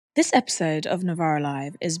This episode of Novara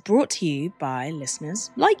Live is brought to you by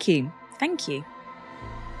listeners like you. Thank you.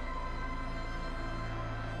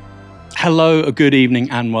 Hello, good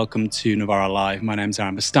evening, and welcome to Novara Live. My name's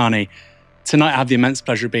Bastani. Tonight I have the immense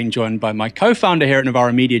pleasure of being joined by my co-founder here at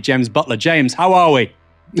Novara Media, James Butler. James, how are we?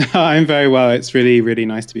 I'm very well. It's really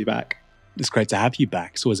nice to be back. It's great to have you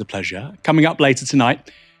back. It's always a pleasure. Coming up later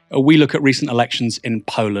tonight, we look at recent elections in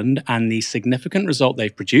Poland and the significant result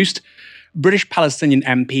they've produced. British Palestinian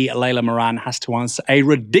MP Layla Moran has to answer a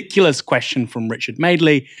ridiculous question from Richard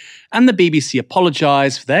Madeley, and the BBC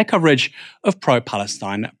apologise for their coverage of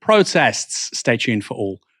pro-Palestine protests. Stay tuned for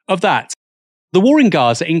all of that. The war in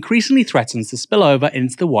Gaza increasingly threatens to spill over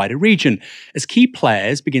into the wider region as key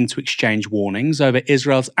players begin to exchange warnings over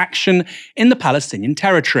Israel's action in the Palestinian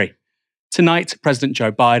territory. Tonight, President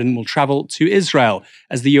Joe Biden will travel to Israel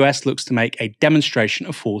as the US looks to make a demonstration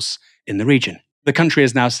of force in the region. The country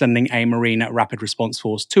is now sending a Marine Rapid Response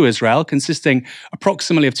Force to Israel, consisting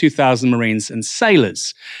approximately of 2,000 Marines and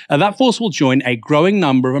sailors. That force will join a growing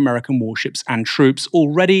number of American warships and troops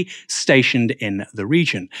already stationed in the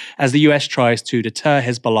region, as the US tries to deter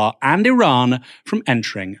Hezbollah and Iran from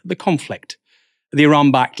entering the conflict. The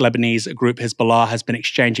Iran-backed Lebanese group Hezbollah has been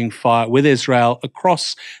exchanging fire with Israel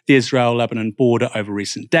across the Israel-Lebanon border over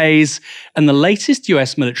recent days, and the latest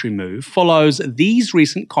US military move follows these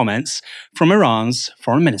recent comments from Iran's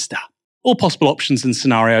foreign minister. All possible options and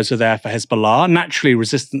scenarios are there for Hezbollah. Naturally,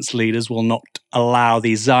 resistance leaders will not allow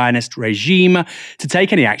the Zionist regime to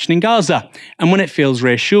take any action in Gaza, and when it feels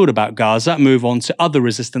reassured about Gaza, move on to other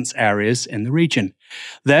resistance areas in the region.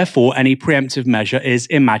 Therefore, any preemptive measure is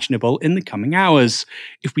imaginable in the coming hours.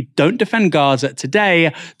 If we don't defend Gaza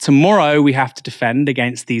today, tomorrow we have to defend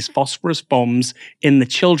against these phosphorus bombs in the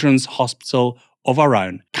children's hospital of our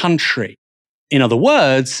own country. In other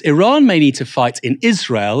words, Iran may need to fight in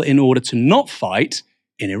Israel in order to not fight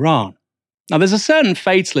in Iran. Now, there's a certain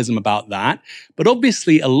fatalism about that, but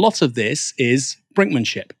obviously a lot of this is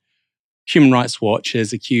brinkmanship. Human Rights Watch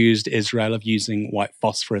has accused Israel of using white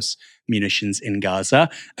phosphorus munitions in Gaza,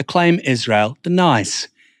 a claim Israel denies.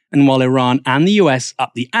 And while Iran and the US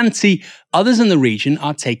up the ante, others in the region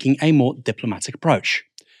are taking a more diplomatic approach.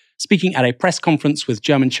 Speaking at a press conference with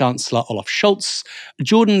German Chancellor Olaf Scholz,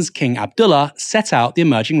 Jordan's King Abdullah set out the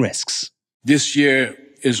emerging risks. This year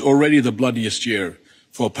is already the bloodiest year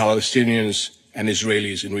for Palestinians and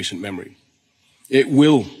Israelis in recent memory. It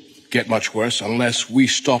will get much worse unless we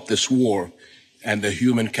stop this war and the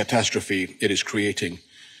human catastrophe it is creating.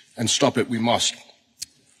 And stop it we must.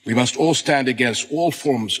 We must all stand against all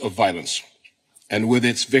forms of violence and with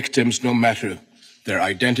its victims, no matter their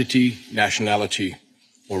identity, nationality,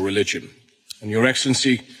 or religion. And Your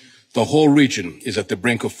Excellency, the whole region is at the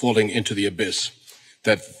brink of falling into the abyss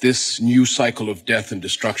that this new cycle of death and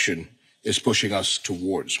destruction is pushing us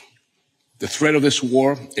towards. The threat of this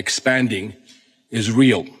war expanding is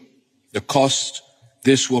real. The cost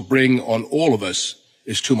this will bring on all of us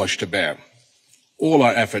is too much to bear. All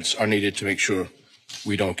our efforts are needed to make sure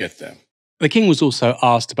we don't get there. The king was also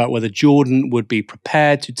asked about whether Jordan would be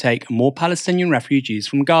prepared to take more Palestinian refugees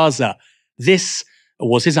from Gaza. This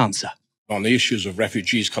was his answer. On the issues of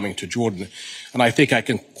refugees coming to Jordan, and I think I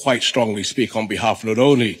can quite strongly speak on behalf not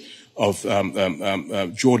only of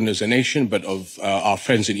Jordan as a nation, but of our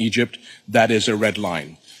friends in Egypt, that is a red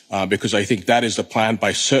line. Because I think that is the plan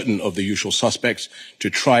by certain of the usual suspects to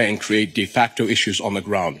try and create de facto issues on the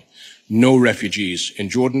ground. No refugees in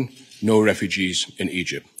Jordan, no refugees in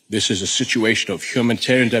Egypt. This is a situation of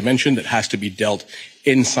humanitarian dimension that has to be dealt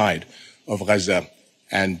inside of Gaza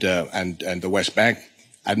and the West Bank,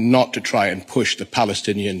 and not to try and push the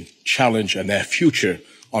Palestinian challenge and their future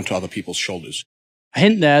onto other people's shoulders. A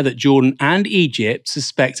hint there that Jordan and Egypt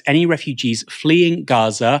suspect any refugees fleeing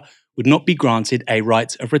Gaza would not be granted a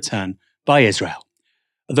right of return by Israel.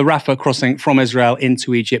 The Rafah crossing from Israel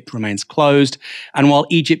into Egypt remains closed, and while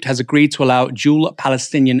Egypt has agreed to allow dual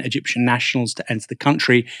Palestinian-Egyptian nationals to enter the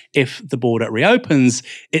country if the border reopens,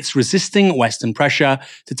 it's resisting Western pressure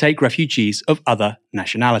to take refugees of other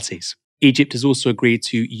nationalities. Egypt has also agreed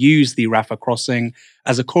to use the Rafah crossing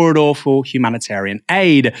as a corridor for humanitarian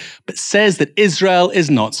aid, but says that Israel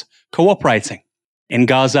is not cooperating. In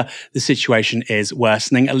Gaza, the situation is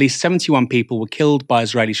worsening. At least 71 people were killed by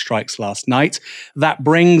Israeli strikes last night. That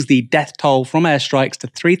brings the death toll from airstrikes to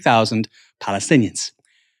 3,000 Palestinians.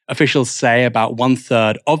 Officials say about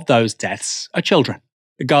 1/3 of those deaths are children.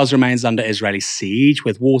 Gaza remains under Israeli siege,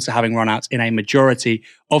 with water having run out in a majority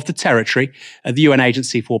of the territory. The UN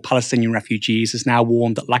Agency for Palestinian Refugees has now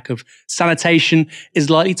warned that lack of sanitation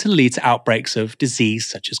is likely to lead to outbreaks of disease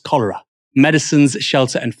such as cholera. Medicines,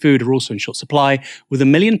 shelter and food are also in short supply, with 1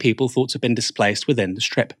 million people thought to have been displaced within the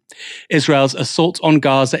Strip. Israel's assault on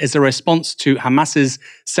Gaza is a response to Hamas's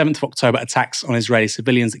 7th of October attacks on Israeli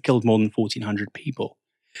civilians that killed more than 1,400 people.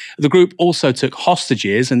 The group also took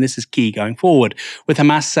hostages, and this is key going forward, with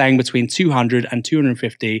Hamas saying between 200 and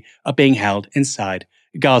 250 are being held inside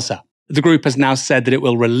Gaza. The group has now said that it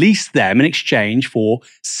will release them in exchange for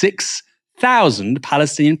 6,000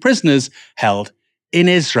 Palestinian prisoners held in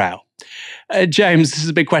Israel. James, this is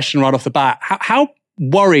a big question right off the bat. How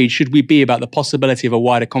worried should we be about the possibility of a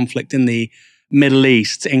wider conflict in the Middle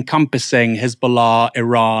East, encompassing Hezbollah,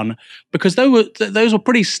 Iran? Because those were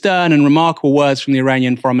pretty stern and remarkable words from the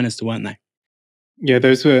Iranian foreign minister, weren't they? Yeah,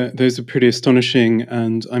 those were pretty astonishing.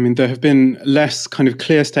 And I mean, there have been less kind of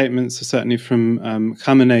clear statements, certainly from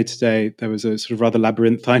Khamenei today. There was a sort of rather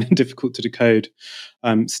labyrinthine and difficult to decode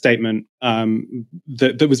statement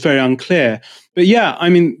that was very unclear. But yeah, I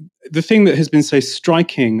mean, the thing that has been so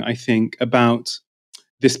striking, I think, about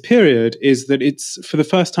this period is that it's, for the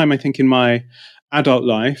first time, I think, in my adult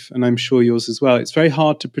life, and I'm sure yours as well, it's very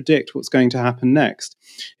hard to predict what's going to happen next.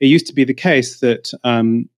 It used to be the case that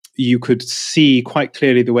you could see quite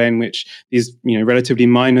clearly the way in which these, relatively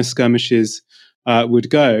minor skirmishes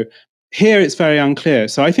would go. Here, it's very unclear.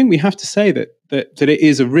 So I think we have to say that it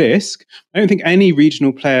is a risk. I don't think any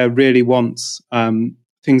regional player really wants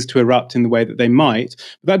things to erupt in the way that they might,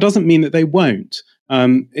 but that doesn't mean that they won't.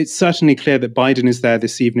 It's certainly clear that Biden is there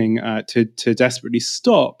this evening to desperately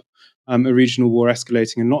stop a regional war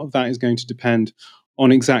escalating, and a lot of that is going to depend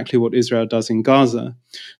on exactly what Israel does in Gaza.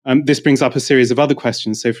 This brings up a series of other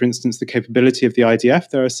questions. So, for instance, the capability of the IDF.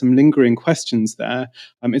 There are some lingering questions there.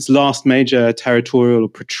 Its last major territorial or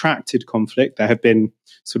protracted conflict, there have been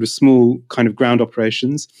sort of small kind of ground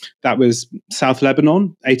operations. That was South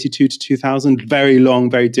Lebanon, 82 to 2000, very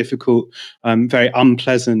long, very difficult, very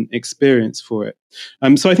unpleasant experience for it.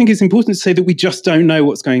 So I think it's important to say that we just don't know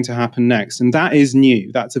what's going to happen next. And that is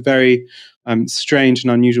new. That's a very strange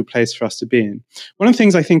and unusual place for us to be in. One of the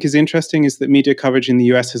things I think is interesting is that media coverage in the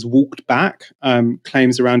US has walked back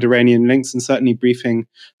claims around Iranian links, and certainly briefing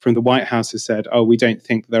from the White House has said, we don't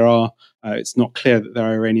think there are, it's not clear that there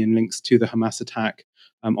are Iranian links to the Hamas attack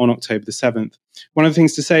on October the 7th. One of the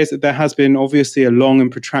things to say is that there has been obviously a long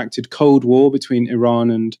and protracted Cold War between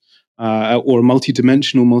Iran and, or a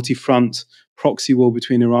multi-dimensional, multi-front proxy war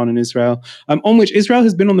between Iran and Israel, on which Israel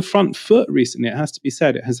has been on the front foot recently. It has to be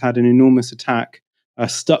said. It has had an enormous attack, a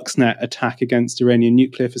Stuxnet attack against Iranian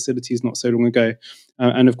nuclear facilities not so long ago.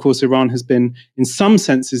 And of course, Iran has been, in some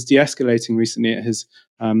senses, de-escalating recently. It has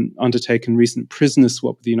undertaken recent prisoner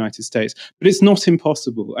swap with the United States. But it's not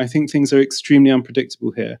impossible. I think things are extremely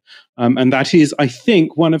unpredictable here. And that is, I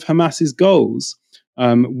think, one of Hamas's goals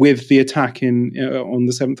with the attack on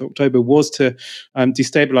the 7th of October was to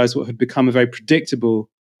destabilize what had become a very predictable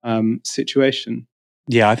situation.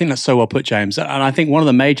 Yeah, I think that's so well put, James. And I think one of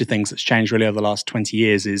the major things that's changed really over the last 20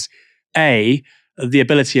 years is, A, the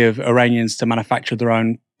ability of Iranians to manufacture their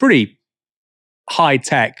own pretty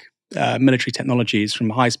high-tech military technologies, from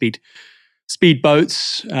high-speed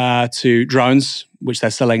speedboats to drones, which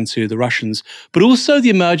they're selling to the Russians, but also the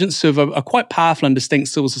emergence of a quite powerful and distinct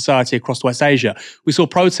civil society across West Asia. We saw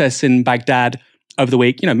protests in Baghdad over the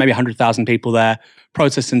week, maybe 100,000 people there.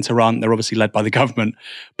 Protests in Tehran, they're obviously led by the government.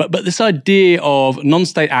 But this idea of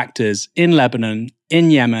non-state actors in Lebanon,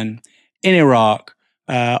 in Yemen, in Iraq,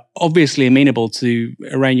 obviously amenable to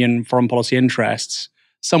Iranian foreign policy interests,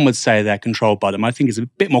 some would say they're controlled by them. I think it's a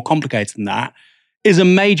bit more complicated than that, is a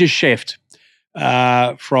major shift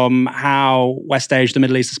from how West Asia, the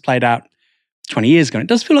Middle East, has played out 20 years ago. It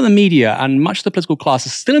does feel like the media and much of the political class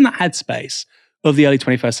is still in that headspace of the early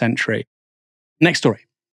 21st century. Next story.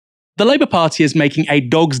 The Labour Party is making a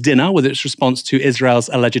dog's dinner with its response to Israel's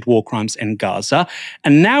alleged war crimes in Gaza,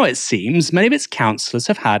 and now it seems many of its councillors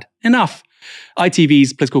have had enough.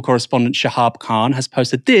 ITV's political correspondent Shahab Khan has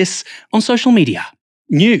posted this on social media.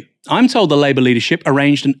 New. I'm told the Labour leadership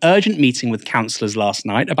arranged an urgent meeting with councillors last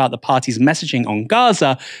night about the party's messaging on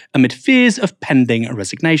Gaza amid fears of pending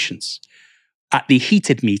resignations. At the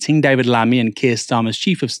heated meeting, David Lammy and Keir Starmer's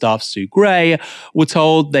Chief of Staff, Sue Gray, were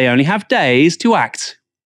told they only have days to act.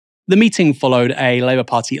 The meeting followed a Labour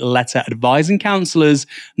Party letter advising councillors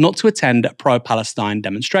not to attend pro-Palestine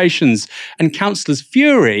demonstrations. And councillors'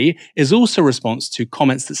 fury is also a response to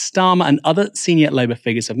comments that Starmer and other senior Labour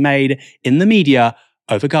figures have made in the media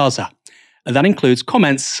over Gaza. And that includes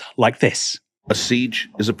comments like this. A siege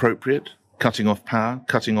is appropriate, cutting off power,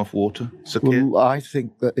 cutting off water. Sakir? Well, I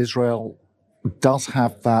think that Israel does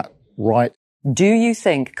have that right. Do you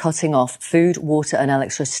think cutting off food, water and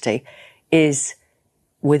electricity is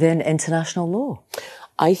within international law?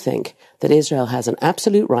 I think that Israel has an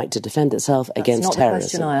absolute right to defend itself against terrorism. That's not the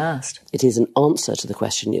question I asked. It is an answer to the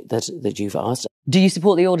question that you've asked. Do you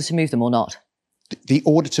support the order to move them or not? The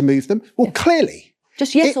order to move them? Well, clearly.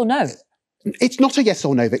 Just yes or no? It's not a yes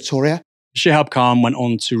or no, Victoria. Shihab Khan went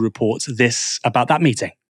on to report this about that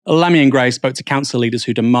meeting. Lammy and Gray spoke to council leaders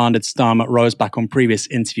who demanded Starmer rose back on previous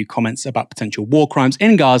interview comments about potential war crimes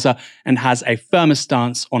in Gaza and has a firmer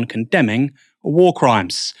stance on condemning war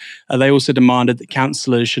crimes. They also demanded that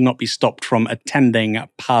councillors should not be stopped from attending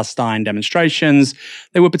Palestine demonstrations.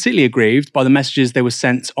 They were particularly aggrieved by the messages they were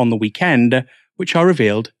sent on the weekend, which are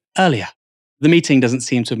revealed earlier. The meeting doesn't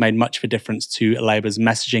seem to have made much of a difference to Labour's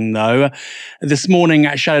messaging, though. This morning,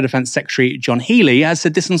 Shadow Defence Secretary John Healey has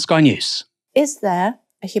said this on Sky News. Is there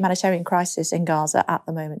a humanitarian crisis in Gaza at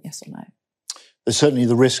the moment, yes or no? There's certainly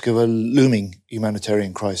the risk of a looming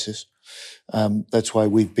humanitarian crisis. That's why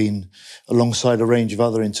we've been, alongside a range of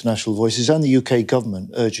other international voices and the UK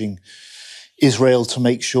government, urging Israel to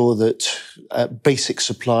make sure that basic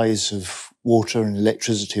supplies of water and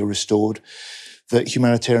electricity are restored, that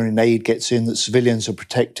humanitarian aid gets in, that civilians are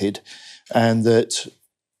protected, and that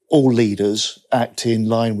all leaders act in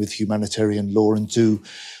line with humanitarian law and do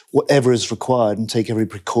whatever is required and take every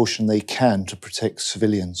precaution they can to protect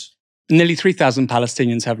civilians. Nearly 3,000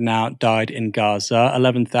 Palestinians have now died in Gaza.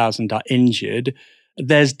 11,000 are injured.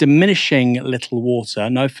 There's diminishing little water,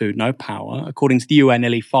 no food, no power. According to the UN,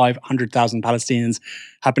 nearly 500,000 Palestinians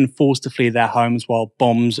have been forced to flee their homes while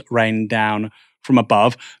bombs rain down from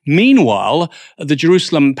above. Meanwhile, the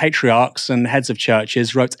Jerusalem patriarchs and heads of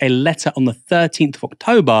churches wrote a letter on the 13th of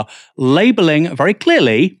October labelling very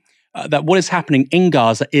clearly that what is happening in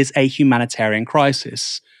Gaza is a humanitarian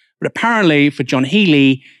crisis. But apparently, for John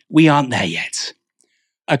Healey, we aren't there yet.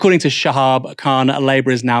 According to Shihab Khan,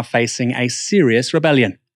 Labour is now facing a serious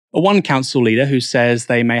rebellion. One council leader, who says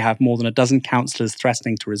they may have more than a dozen councillors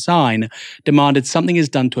threatening to resign, demanded something is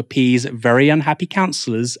done to appease very unhappy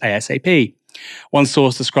councillors ASAP. One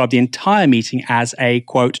source described the entire meeting as a,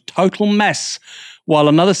 quote, total mess, while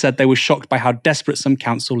another said they were shocked by how desperate some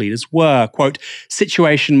council leaders were. Quote,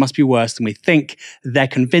 situation must be worse than we think. They're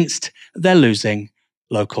convinced they're losing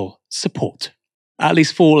local support. At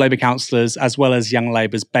least 4 Labour councillors, as well as Young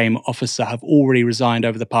Labour's BAME officer, have already resigned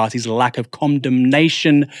over the party's lack of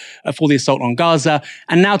condemnation for the assault on Gaza.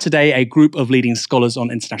 And now today, a group of leading scholars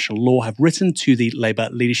on international law have written to the Labour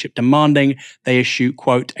leadership demanding they issue,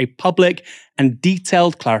 quote, a public and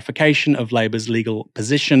detailed clarification of Labour's legal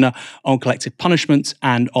position on collective punishment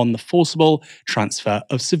and on the forcible transfer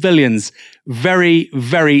of civilians. Very,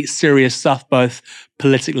 very serious stuff, both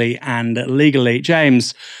politically and legally.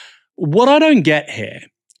 James, what I don't get here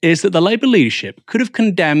is that the Labour leadership could have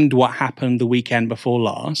condemned what happened the weekend before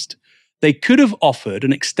last. They could have offered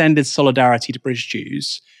an extended solidarity to British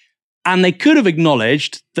Jews, and they could have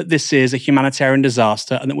acknowledged that this is a humanitarian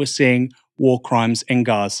disaster and that we're seeing war crimes in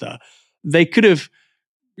Gaza. They could have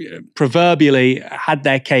proverbially had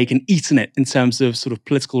their cake and eaten it in terms of sort of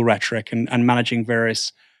political rhetoric and managing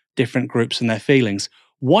various different groups and their feelings.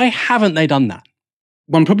 Why haven't they done that?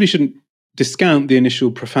 One probably shouldn't discount the initial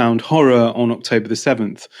profound horror on October the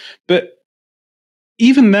 7th. But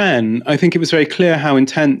even then, I think it was very clear how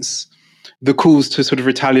intense the calls to sort of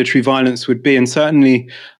retaliatory violence would be. And certainly,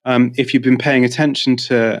 if you've been paying attention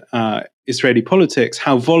to Israeli politics,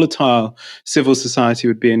 how volatile civil society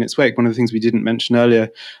would be in its wake. One of the things we didn't mention earlier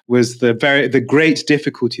was the great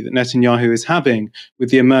difficulty that Netanyahu is having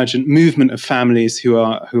with the emergent movement of families who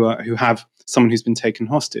have someone who's been taken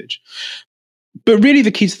hostage. But really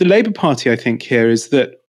the key to the Labour Party, I think, here is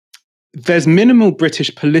that there's minimal British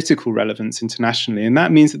political relevance internationally, and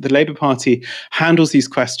that means that the Labour Party handles these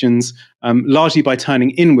questions largely by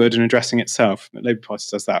turning inward and addressing itself. The Labour Party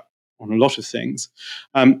does that on a lot of things.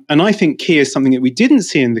 And I think key is something that we didn't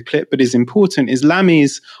see in the clip, but is important, is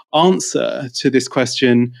Lammy's answer to this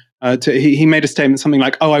question. He made a statement, something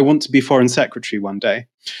like, I want to be Foreign Secretary one day.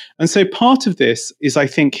 And so part of this is, I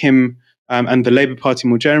think, him and the Labour Party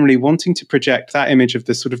more generally wanting to project that image of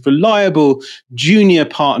the sort of reliable junior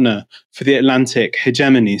partner for the Atlantic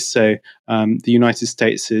hegemony. So the United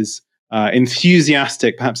States is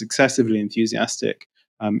enthusiastic, perhaps excessively enthusiastic,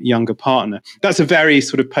 younger partner. That's a very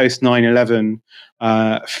sort of post 9/11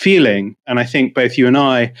 feeling. And I think both you and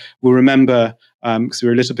I will remember, because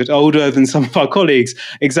we're a little bit older than some of our colleagues,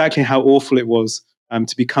 exactly how awful it was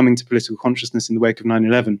to be coming to political consciousness in the wake of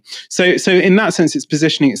 9/11. So in that sense, it's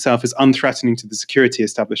positioning itself as unthreatening to the security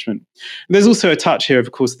establishment. There's also a touch here,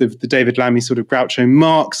 of course, the David Lammy sort of Groucho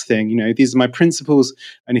Marx thing. You know, these are my principles,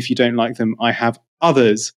 and if you don't like them, I have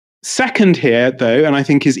others. Second here, though, and I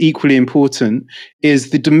think is equally important,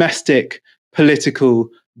 is the domestic political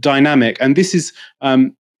dynamic. And this is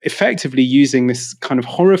effectively using this kind of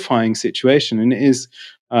horrifying situation, and it is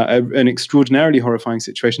an extraordinarily horrifying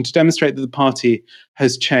situation, to demonstrate that the party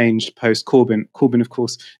has changed post-Corbyn. Corbyn, of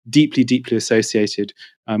course, deeply, deeply associated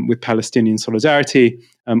with Palestinian solidarity,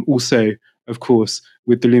 also, of course,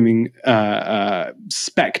 with the looming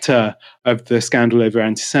spectre of the scandal over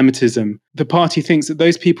anti-Semitism. The party thinks that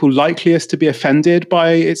those people likeliest to be offended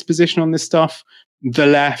by its position on this stuff, the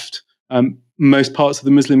left, most parts of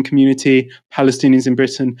the Muslim community, Palestinians in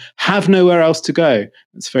Britain, have nowhere else to go.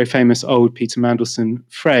 That's a very famous old Peter Mandelson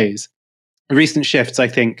phrase. Recent shifts, I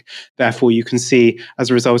think, therefore, you can see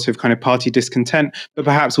as a result of kind of party discontent, but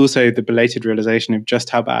perhaps also the belated realization of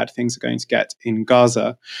just how bad things are going to get in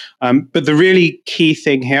Gaza. But the really key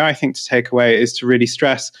thing here, I think, to take away is to really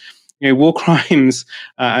stress, war crimes,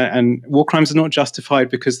 and war crimes are not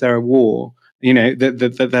justified because they're a war.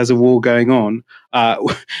 That there's a war going on.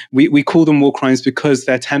 We call them war crimes because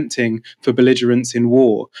they're tempting for belligerents in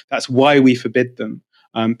war. That's why we forbid them,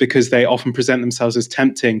 because they often present themselves as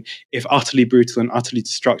tempting, if utterly brutal and utterly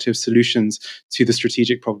destructive, solutions to the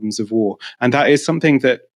strategic problems of war. And that is something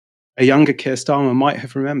that a younger Keir Starmer might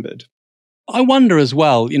have remembered. I wonder as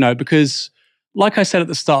well, because like I said at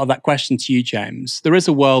the start of that question to you, James, there is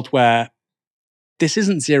a world where this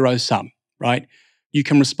isn't zero sum, right? You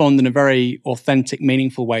can respond in a very authentic,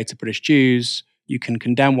 meaningful way to British Jews. You can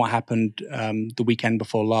condemn what happened the weekend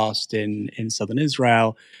before last in southern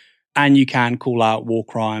Israel. And you can call out war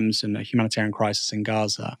crimes and a humanitarian crisis in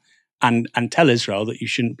Gaza and tell Israel that you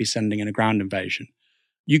shouldn't be sending in a ground invasion.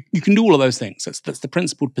 You can do all of those things. That's the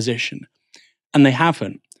principled position. And they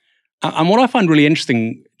haven't. And what I find really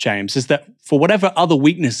interesting, James, is that for whatever other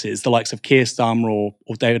weaknesses the likes of Keir Starmer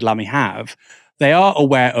or David Lammy have, they are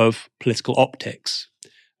aware of political optics,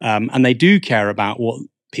 and they do care about what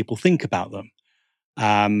people think about them.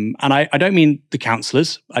 And I don't mean the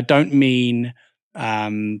councillors. I don't mean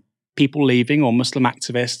people leaving or Muslim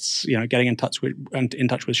activists, getting in touch with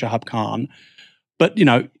Shahab Khan. But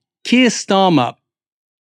Keir Starmer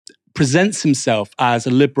presents himself as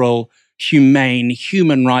a liberal, humane,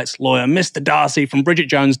 human rights lawyer, Mr. Darcy from Bridget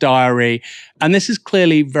Jones' Diary, and this is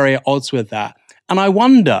clearly very at odds with that. And I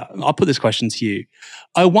wonder, I'll put this question to you,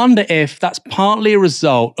 I wonder if that's partly a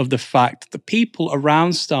result of the fact that the people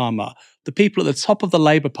around Starmer, the people at the top of the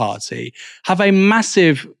Labour Party, have a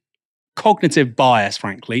massive cognitive bias,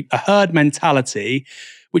 frankly, a herd mentality,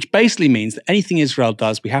 which basically means that anything Israel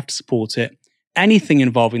does, we have to support it. Anything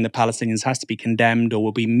involving the Palestinians has to be condemned or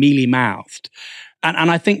will be mealy-mouthed.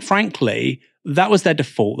 And I think, frankly, that was their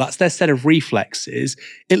default. That's their set of reflexes.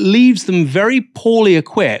 It leaves them very poorly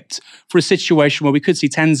equipped for a situation where we could see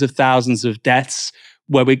tens of thousands of deaths,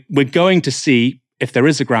 where we're going to see, if there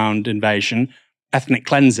is a ground invasion, ethnic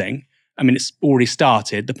cleansing. I mean, it's already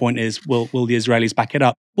started. The point is, will the Israelis back it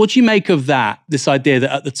up? What do you make of that, this idea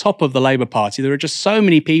that at the top of the Labour Party, there are just so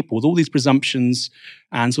many people with all these presumptions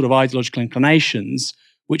and sort of ideological inclinations,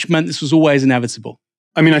 which meant this was always inevitable?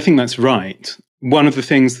 I mean, I think that's right. One of the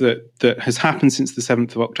things that has happened since the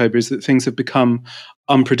 7th of October is that things have become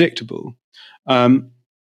unpredictable. And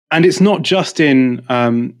it's not just in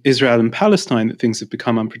Israel and Palestine that things have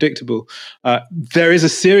become unpredictable. There is a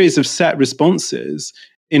series of set responses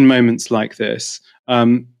in moments like this,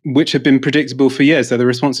 which have been predictable for years. They're the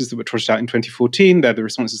responses that were trotted out in 2014. They're the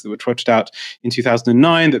responses that were trotted out in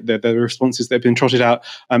 2009. They're the responses that have been trotted out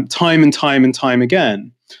time and time and time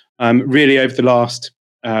again, really over the last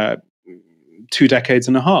 2 decades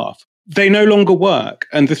and a half. They no longer work.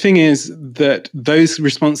 And the thing is that those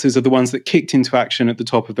responses are the ones that kicked into action at the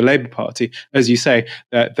top of the Labour Party. As you say,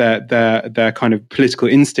 they're kind of political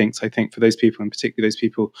instincts, I think, for those people, and particularly those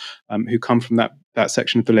people who come from that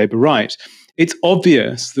section of the Labour right. It's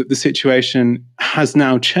obvious that the situation has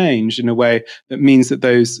now changed in a way that means that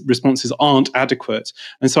those responses aren't adequate.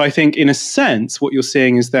 And so I think, in a sense, what you're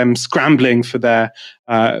seeing is them scrambling for their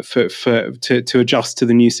to adjust to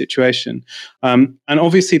the new situation. And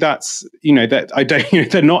obviously, that's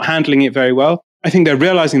they're not handling it very well. I think they're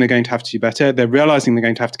realizing they're going to have to do better. They're realizing they're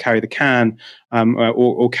going to have to carry the can,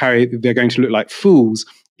 they're going to look like fools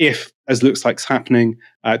if, as looks like it's happening,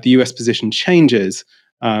 the US position changes.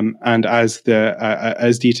 And as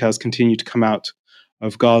details continue to come out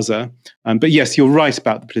of Gaza. But yes, you're right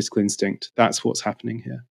about the political instinct. That's what's happening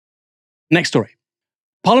here. Next story.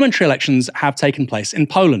 Parliamentary elections have taken place in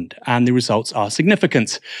Poland, and the results are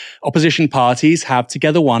significant. Opposition parties have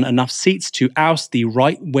together won enough seats to oust the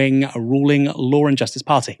right-wing ruling Law and Justice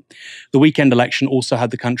Party. The weekend election also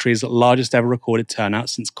had the country's largest ever recorded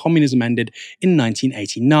turnout since communism ended in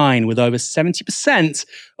 1989, with over 70%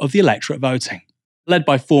 of the electorate voting. Led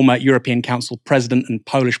by former European Council President and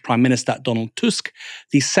Polish Prime Minister Donald Tusk,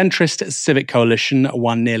 the centrist Civic Coalition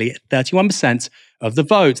won nearly 31% of the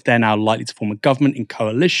vote. They're now likely to form a government in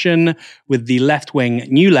coalition with the left-wing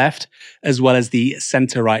New Left, as well as the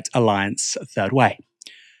centre-right alliance Third Way.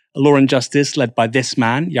 Law and Justice, led by this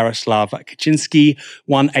man, Jaroslaw Kaczynski,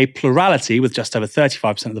 won a plurality with just over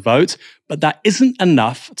 35% of the vote, but that isn't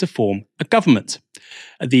enough to form a government.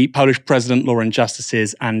 The Polish President, Law and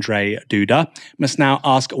Justice's Andrzej Duda, must now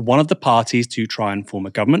ask one of the parties to try and form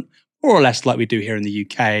a government, more or less like we do here in the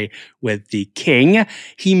UK with the King.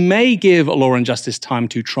 He may give Law and Justice time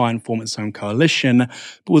to try and form its own coalition,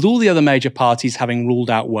 but with all the other major parties having ruled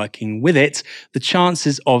out working with it, the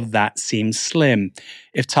chances of that seem slim.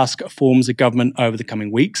 If Tusk forms a government over the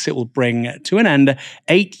coming weeks, it will bring to an end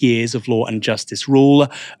 8 years of Law and Justice rule,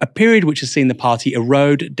 a period which has seen the party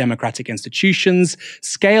erode democratic institutions,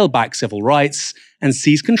 scale back civil rights, and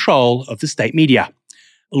seize control of the state media.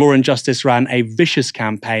 Law and Justice ran a vicious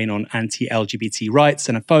campaign on anti-LGBT rights,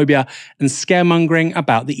 xenophobia, and scaremongering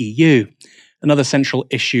about the EU. Another central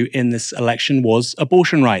issue in this election was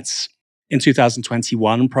abortion rights. In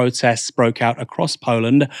 2021, protests broke out across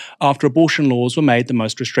Poland after abortion laws were made the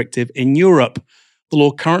most restrictive in Europe. The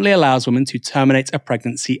law currently allows women to terminate a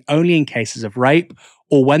pregnancy only in cases of rape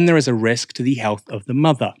or when there is a risk to the health of the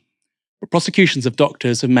mother. But prosecutions of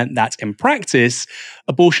doctors have meant that, in practice,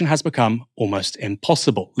 abortion has become almost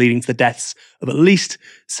impossible, leading to the deaths of at least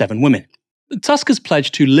 7 women. Tusk has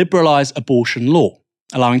pledged to liberalise abortion law,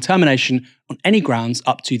 allowing termination on any grounds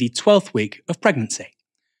up to the 12th week of pregnancy.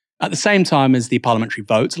 At the same time as the parliamentary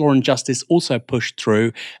vote, Law and Justice also pushed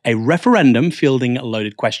through a referendum fielding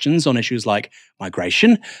loaded questions on issues like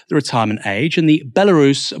migration, the retirement age, and the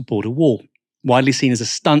Belarus border wall. Widely seen as a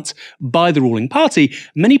stunt by the ruling party,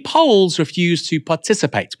 many polls refused to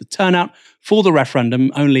participate, with turnout for the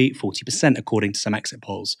referendum only 40%, according to some exit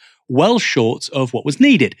polls, well short of what was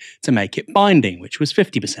needed to make it binding, which was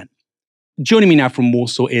 50%. Joining me now from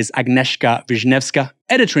Warsaw is Agnieszka Wisniewska,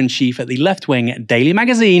 editor-in-chief at the left-wing daily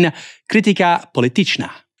magazine Krytyka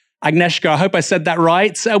Polityczna. Agnieszka, I hope I said that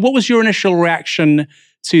right. What was your initial reaction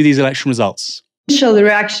to these election results? Initial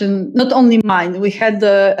reaction, not only mine. We had,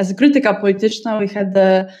 as Krytyka Polityczna, we had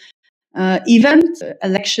the event,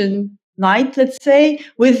 election night, let's say,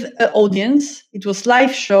 with an audience. It was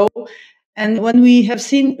live show. And when we have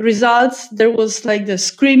seen results, there was like the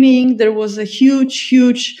screaming, there was a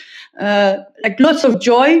huge, like lots of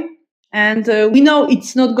joy. And we know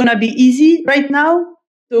it's not going to be easy right now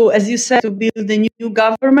to, as you said, to build a new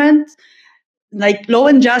government. Like Law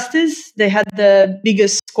and Justice, they had the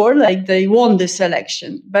biggest score, like they won this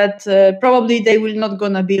election, but probably they will not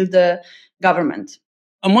gonna build a government.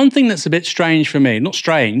 And one thing that's a bit strange for me, not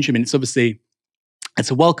strange, I mean,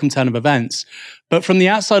 it's a welcome turn of events, but from the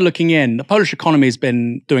outside looking in, the Polish economy has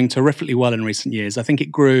been doing terrifically well in recent years. I think it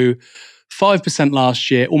grew 5% last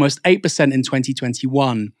year, almost 8% in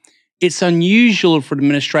 2021. It's unusual for an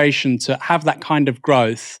administration to have that kind of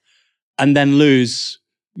growth and then lose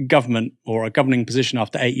government or a governing position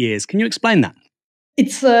after 8 years. Can you explain that?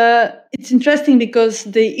 It's interesting because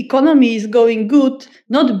the economy is going good,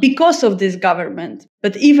 not because of this government,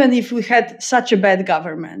 but even if we had such a bad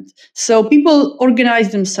government. So people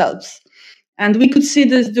organize themselves. And we could see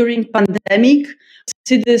this during pandemic,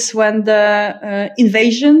 see this when the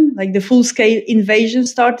invasion, like the full-scale invasion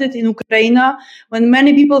started in Ukraine. When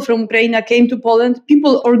many people from Ukraine came to Poland,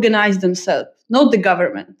 people organized themselves. Not the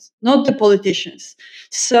government, not the politicians.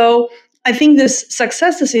 So I think this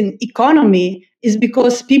successes in economy is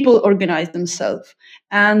because people organize themselves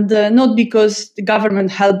and not because the government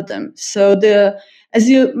helped them. So as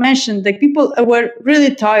you mentioned, the people were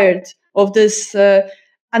really tired of this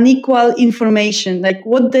unequal information, like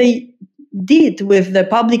what they did with the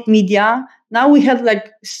public media. Now we have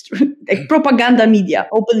like propaganda media,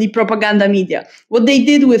 openly propaganda media. What they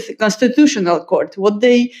did with the constitutional court, what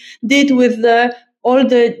they did with all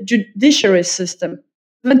the judiciary system.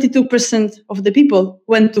 22% of the people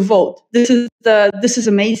went to vote. This is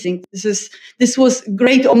amazing. This was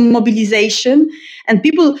great mobilization, and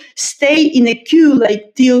people stay in a queue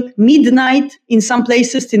like till midnight in some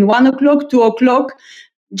places, till 1 o'clock, 2 o'clock,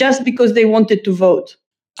 just because they wanted to vote.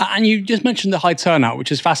 And you just mentioned the high turnout,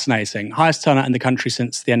 which is fascinating. Highest turnout in the country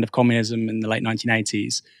since the end of communism in the late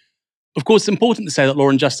 1980s. Of course, it's important to say that Law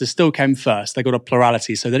and Justice still came first. They got a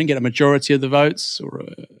plurality, so they didn't get a majority of the votes or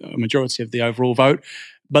a majority of the overall vote,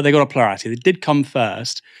 but they got a plurality. They did come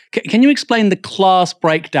first. Can you explain the class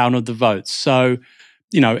breakdown of the votes? So,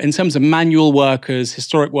 in terms of manual workers,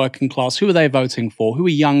 historic working class, who were they voting for? Who were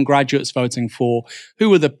young graduates voting for? Who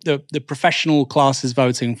were the professional classes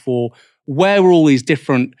voting for? Where were all these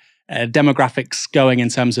different demographics going in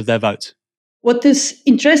terms of their vote? What is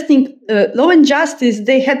interesting, Law and Justice,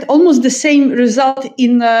 they had almost the same result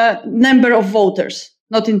in number of voters,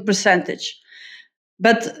 not in percentage.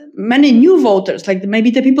 But many new voters, like maybe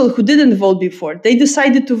the people who didn't vote before, they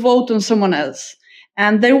decided to vote on someone else.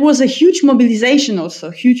 And there was a huge mobilization around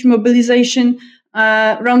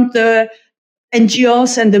the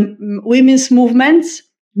NGOs and the women's movements.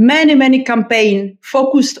 Many campaigns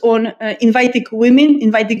focused on inviting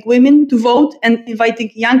women to vote and inviting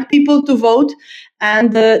young people to vote.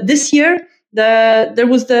 And this year, there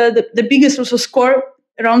was the biggest also score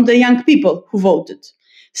around the young people who voted.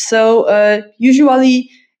 So usually,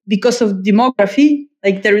 because of demography,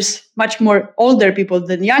 like there is much more older people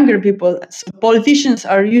than younger people. So politicians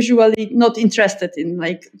are usually not interested in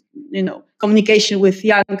communication with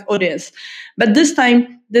young audience. But this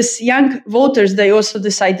time, these young voters, they also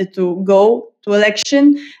decided to go to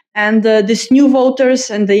election. And these new voters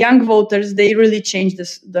and the young voters, they really changed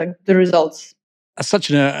the results. That's such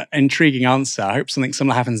an intriguing answer. I hope something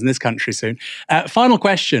similar happens in this country soon. Final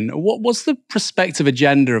question. What's the prospective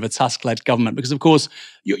agenda of a Tusk-led government? Because, of course,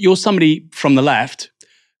 you're somebody from the left.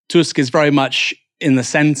 Tusk is very much in the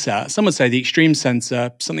centre. Some would say the extreme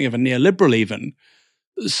centre, something of a neoliberal even.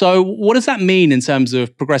 So what does that mean in terms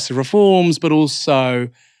of progressive reforms, but also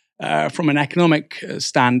from an economic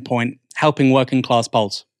standpoint, helping working class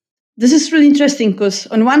Poles? This is really interesting because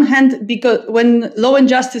on one hand, because when Law and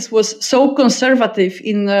Justice was so conservative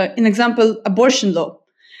in example, abortion law,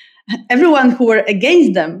 everyone who were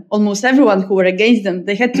against them, almost everyone who were against them,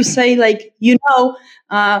 they had to say we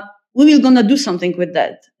will gonna do something with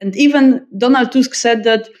that. And even Donald Tusk said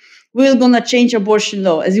that we will gonna change abortion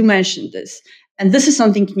law, as you mentioned this. And this is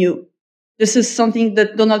something new. This is something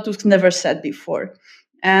that Donald Tusk never said before.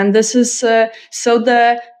 And this is, so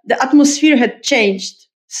the atmosphere had changed.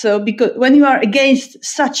 So because when you are against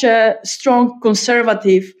such a strong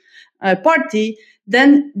conservative party,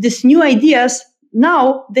 then these new ideas,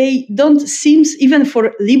 now they don't seem, even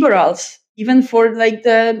for liberals, even for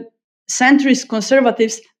the centrist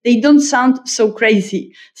conservatives, they don't sound so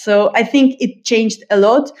crazy. So I think it changed a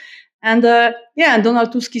lot. And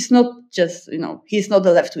Donald Tusk is not just, he's not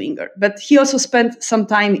a left-winger, but he also spent some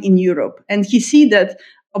time in Europe. And he see that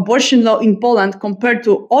abortion law in Poland compared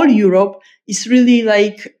to all Europe is really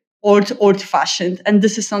old-fashioned. And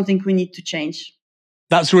this is something we need to change.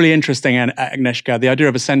 That's really interesting, Agnieszka. The idea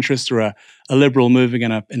of a centrist or a liberal moving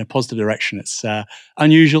in a positive direction. It's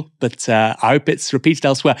unusual, but I hope it's repeated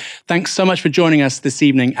elsewhere. Thanks so much for joining us this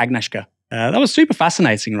evening, Agnieszka. That was super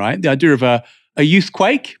fascinating, right? The idea of a youth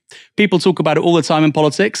quake. People talk about it all the time in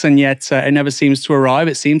politics, and yet it never seems to arrive.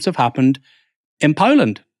 It seems to have happened in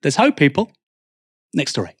Poland. There's hope, people.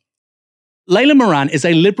 Next story. Layla Moran is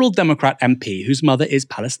a Liberal Democrat MP whose mother is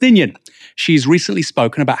Palestinian. She's recently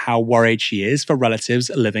spoken about how worried she is for relatives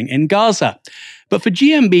living in Gaza. But for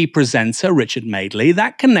GMB presenter Richard Madeley,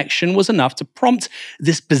 that connection was enough to prompt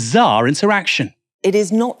this bizarre interaction. It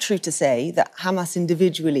is not true to say that Hamas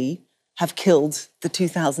individually have killed the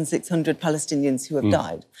 2,600 Palestinians who have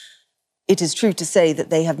died. It is true to say that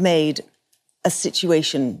they have made a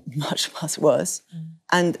situation much, much worse.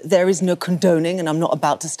 And there is no condoning, and I'm not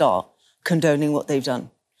about to start condoning what they've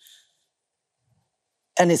done.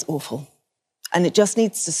 And it's awful. And it just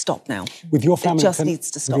needs to stop now. With your family, it just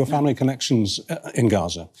needs to stop with your family connections in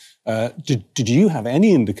Gaza, did you have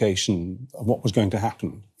any indication of what was going to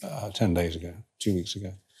happen 10 days ago, 2 weeks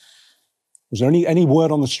ago? Was there any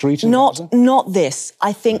word on the street in Gaza? Not this.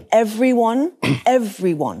 I think everyone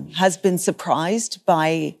has been surprised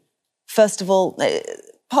by, first of all,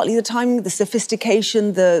 partly the timing, the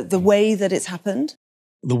sophistication, the way that it's happened.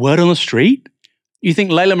 The word on the street? You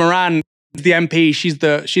think Layla Moran, the MP, she's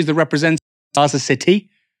the representative of Gaza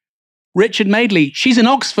City? Richard Madeley, she's in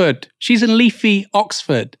Oxford. She's in leafy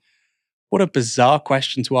Oxford. What a bizarre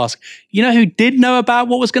question to ask. You know who did know about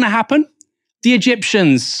what was going to happen? The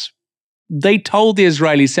Egyptians. They told the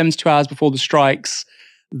Israelis 72 hours before the strikes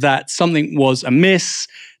that something was amiss,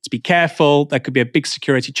 to be careful. There could be a big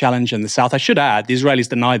security challenge in the south. I should add, the Israelis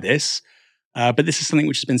deny this, but this is something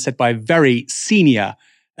which has been said by a very senior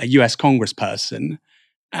US congressperson.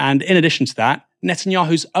 And in addition to that,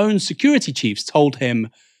 Netanyahu's own security chiefs told him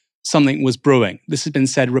something was brewing. This has been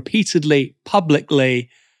said repeatedly, publicly,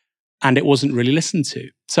 and it wasn't really listened to.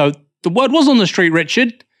 So the word was on the street,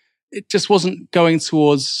 Richard. It just wasn't going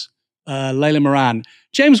towards Layla Moran.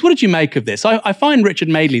 James, what did you make of this? I find Richard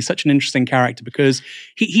Madeley such an interesting character because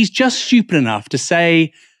he's just stupid enough to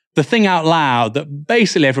say the thing out loud that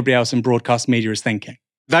basically everybody else in broadcast media is thinking.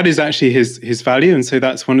 That is actually his value. And so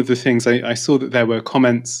that's one of the things I saw that there were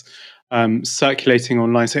comments circulating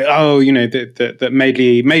online saying, oh, that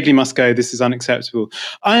Madeley must go, this is unacceptable.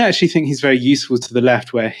 I actually think he's very useful to the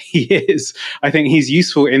left where he is. I think he's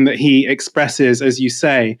useful in that he expresses, as you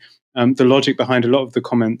say, the logic behind a lot of the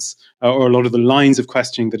comments or a lot of the lines of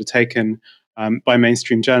questioning that are taken by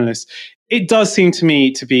mainstream journalists. It does seem to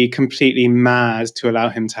me to be completely mad to allow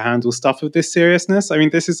him to handle stuff of this seriousness. I mean,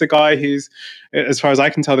 this is a guy who's, as far as I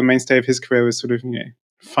can tell, the mainstay of his career was sort of,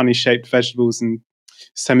 funny shaped vegetables and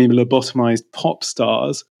semi-lobotomized pop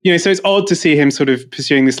stars. So it's odd to see him sort of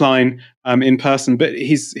pursuing this line in person, but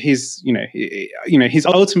he's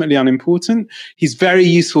ultimately unimportant. He's very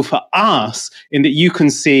useful for us in that you can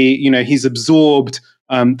see, he's absorbed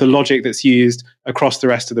the logic that's used across the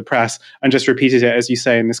rest of the press and just repeated it, as you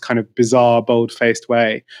say, in this kind of bizarre, bold-faced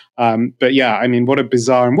way. But yeah, I mean, what a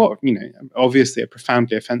bizarre and obviously a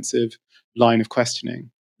profoundly offensive line of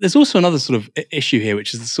questioning. There's also another sort of issue here,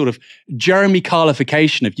 which is the sort of Jeremy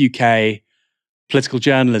Carlification of UK political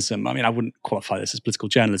journalism. I mean, I wouldn't qualify this as political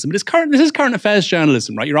journalism, but this is current affairs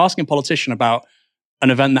journalism, right? You're asking a politician about an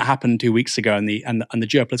event that happened 2 weeks ago and the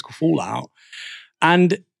geopolitical fallout.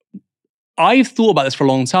 And I've thought about this for a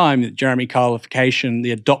long time, that Jeremy Carlification,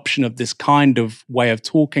 the adoption of this kind of way of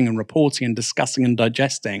talking and reporting and discussing and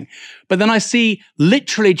digesting. But then I see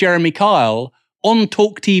literally Jeremy Kyle on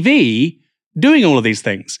Talk TV doing all of these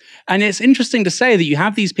things. And it's interesting to say that you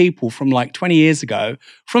have these people from like 20 years ago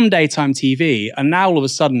from daytime TV, and now all of a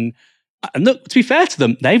sudden, and look, to be fair to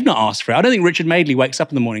them, they've not asked for it. I don't think Richard Madeley wakes up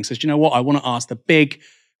in the morning and says, you know what, I want to ask the big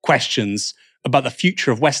questions about the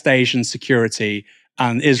future of West Asian security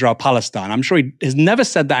and Israel-Palestine. I'm sure he has never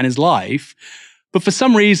said that in his life. But for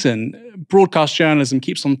some reason, broadcast journalism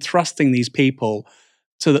keeps on thrusting these people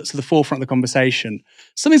to the forefront of the conversation.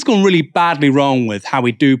 Something's gone really badly wrong with how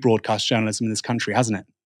we do broadcast journalism in this country, hasn't it?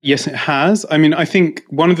 Yes, it has. I mean, I think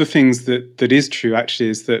one of the things that is true, actually,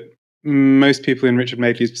 is that most people in Richard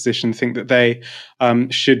Madeley's position think that they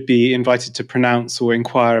should be invited to pronounce or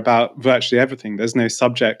inquire about virtually everything. There's no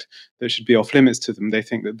subject that should be off limits to them. They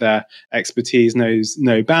think that their expertise knows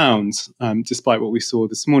no bounds, despite what we saw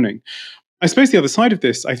this morning. I suppose the other side of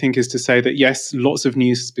this, I think, is to say that, yes, lots of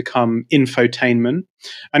news has become infotainment.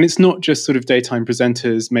 And it's not just sort of daytime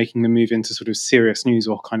presenters making the move into sort of serious news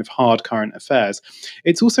or kind of hard current affairs.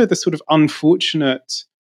 It's also the sort of unfortunate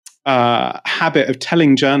habit of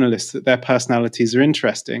telling journalists that their personalities are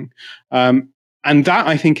interesting. And that,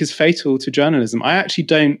 I think, is fatal to journalism. I actually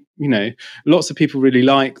don't, lots of people really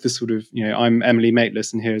like the sort of, I'm Emily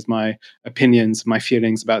Maitlis and here's my opinions, my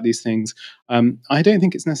feelings about these things. I don't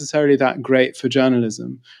think it's necessarily that great for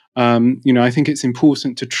journalism. I think it's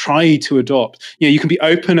important to try to adopt, you can be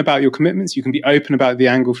open about your commitments, you can be open about the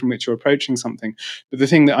angle from which you're approaching something. But the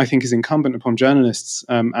thing that I think is incumbent upon journalists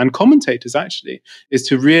and commentators, actually, is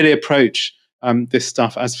to really approach this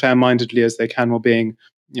stuff as fair-mindedly as they can while being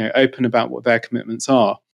open about what their commitments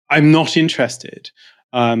are. I'm not interested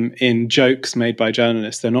in jokes made by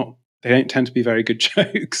journalists. They don't tend to be very good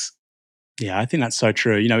jokes. Yeah, I think that's so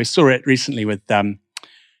true. We saw it recently with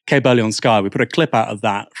Kay Burley on Sky. We put a clip out of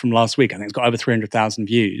that from last week. I think it's got over 300,000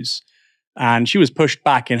 views. And she was pushed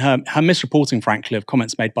back in her misreporting, frankly, of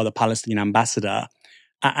comments made by the Palestinian ambassador.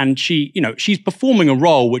 And she's performing a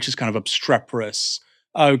role which is kind of obstreperous.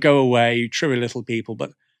 Oh, go away, you trivial little people.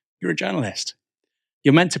 But you're a journalist.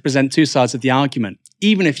 You're meant to present two sides of the argument.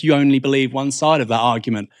 Even if you only believe one side of that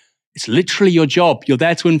argument, it's literally your job. You're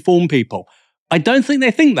there to inform people. I don't think they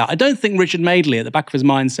think that. I don't think Richard Madeley at the back of his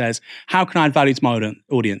mind says, how can I add value to my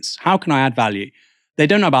audience? How can I add value? They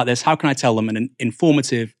don't know about this. How can I tell them in an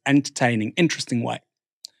informative, entertaining, interesting way?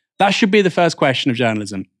 That should be the first question of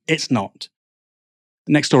journalism. It's not.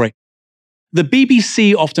 Next story. The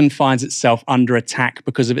BBC often finds itself under attack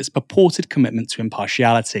because of its purported commitment to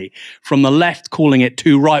impartiality. From the left calling it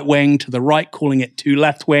too right-wing, to the right calling it too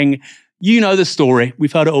left-wing. You know the story.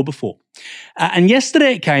 We've heard it all before. And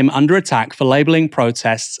yesterday it came under attack for labelling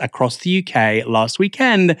protests across the UK last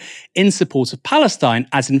weekend in support of Palestine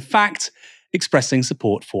as, in fact, expressing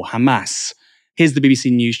support for Hamas. Here's the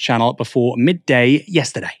BBC News channel before midday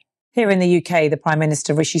yesterday. Here in the UK, the Prime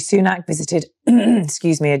Minister Rishi Sunak visited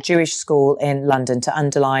a Jewish school in London to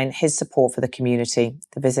underline his support for the community.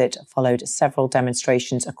 The visit followed several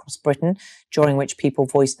demonstrations across Britain, during which people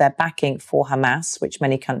voiced their backing for Hamas, which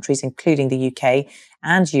many countries, including the UK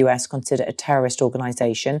and US, consider a terrorist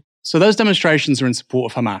organisation. So those demonstrations are in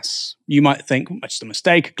support of Hamas. You might think, just a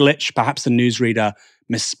mistake, a glitch, perhaps the newsreader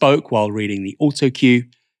misspoke while reading the auto cue.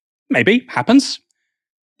 Maybe, happens.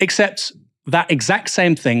 Except that exact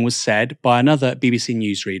same thing was said by another BBC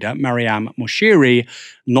newsreader, Mariam Moshiri,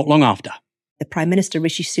 not long after. the Prime Minister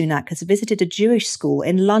Rishi Sunak has visited a Jewish school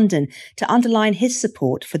in London to underline his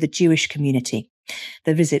support for the Jewish community.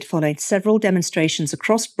 The visit followed several demonstrations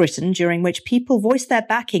across Britain during which people voiced their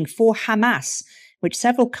backing for Hamas, which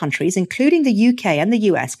several countries, including the UK and the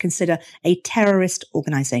US, consider a terrorist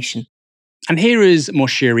organisation. And here is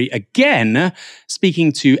Moshiri again,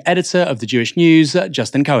 speaking to editor of the Jewish News,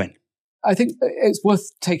 Justin Cohen. I think it's worth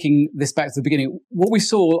taking this back to the beginning. What we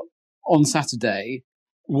saw on Saturday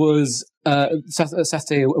was,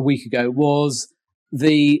 Saturday a week ago, was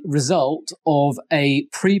the result of a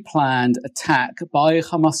pre-planned attack by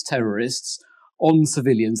Hamas terrorists on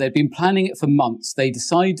civilians. They'd been planning it for months. They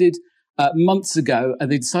decided months ago, and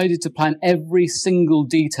they decided to plan every single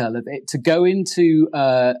detail of it, to go into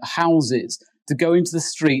houses, to go into the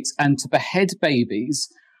streets and to behead babies,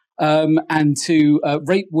 and to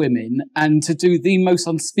rape women, and to do the most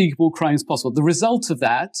unspeakable crimes possible. The result of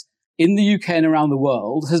that in the UK and around the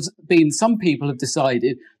world has been, some people have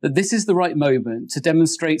decided that this is the right moment to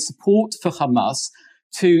demonstrate support for Hamas,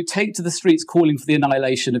 to take to the streets calling for the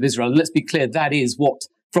annihilation of Israel. And let's be clear, that is what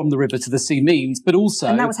From the River to the Sea means, but also...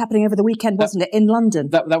 And that was happening over the weekend, wasn't it, in London?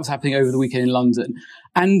 That was happening over the weekend in London.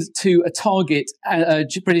 And to target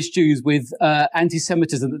British Jews with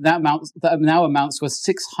anti-Semitism that now amounts to a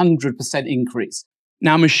 600% increase.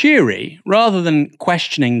 Now, Moshiri, rather than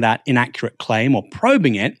questioning that inaccurate claim or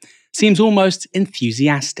probing it, seems almost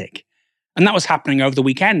enthusiastic. And that was happening over the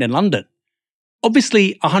weekend in London.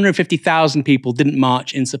 Obviously, 150,000 people didn't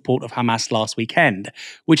march in support of Hamas last weekend,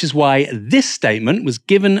 which is why this statement was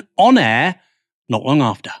given on air not long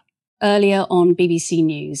after. Earlier on BBC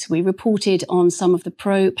News, we reported on some of the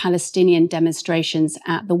pro-Palestinian demonstrations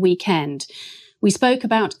at the weekend. We spoke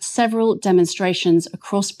about several demonstrations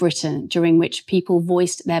across Britain during which people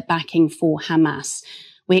voiced their backing for Hamas.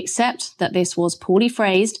 We accept that this was poorly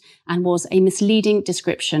phrased and was a misleading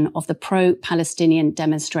description of the pro-Palestinian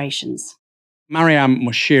demonstrations. Mariam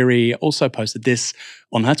Moshiri also posted this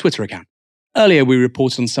on her Twitter account. Earlier, we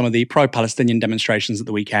reported on some of the pro-Palestinian demonstrations at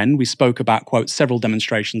the weekend. We spoke about, quote, several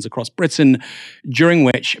demonstrations across Britain during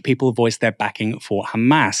which people voiced their backing for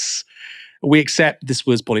Hamas. We accept this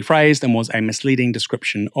was poorly phrased and was a misleading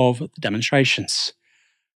description of the demonstrations.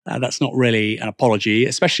 That's not really an apology,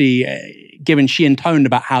 especially given she intoned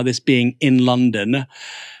about how this being in London.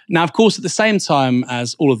 Now, of course, at the same time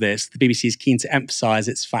as all of this, the BBC is keen to emphasise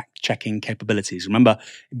its fact-checking capabilities. Remember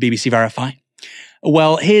BBC Verify?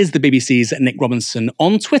 Well, here's the BBC's Nick Robinson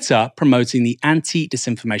on Twitter promoting the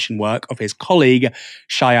anti-disinformation work of his colleague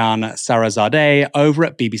Shayan Sarazadeh over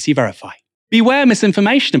at BBC Verify. Beware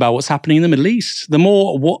misinformation about what's happening in the Middle East. The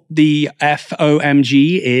more what the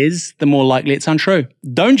FOMG is, the more likely it's untrue.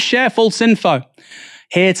 Don't share false info.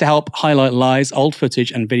 Here to help highlight lies, old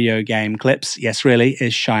footage and video game clips, yes really,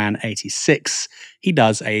 is Cheyenne86. He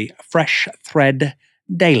does a fresh thread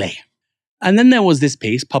daily. And then there was this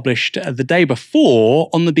piece published the day before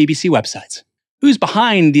on the BBC website. Who's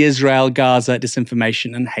behind the Israel-Gaza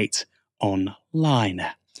disinformation and hate online?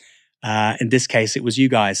 In this case, it was you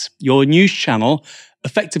guys. Your news channel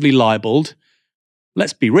effectively libeled,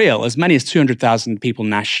 let's be real, as many as 200,000 people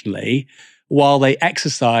nationally, while they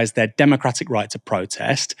exercise their democratic right to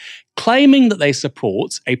protest, claiming that they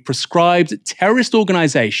support a prescribed terrorist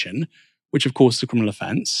organization, which of course is a criminal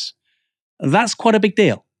offense. That's quite a big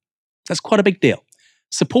deal. That's quite a big deal.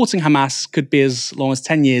 Supporting Hamas could be as long as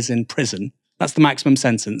 10 years in prison. That's the maximum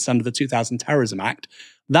sentence under the 2000 Terrorism Act.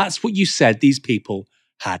 That's what you said these people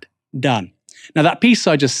had done. Now, that piece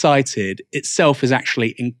I just cited itself is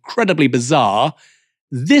actually incredibly bizarre.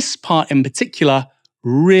 This part in particular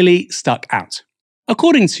really stuck out.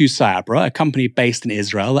 According to Cyabra, a company based in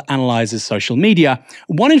Israel that analyzes social media,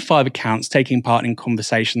 1 in 5 accounts taking part in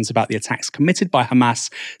conversations about the attacks committed by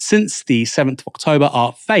Hamas since the 7th of October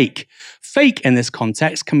are fake. Fake in this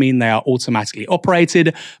context can mean they are automatically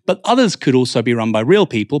operated, but others could also be run by real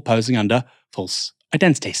people posing under false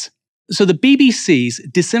identities. So the BBC's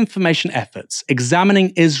disinformation efforts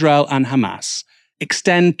examining Israel and Hamas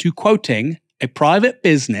extend to quoting a private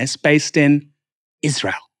business based in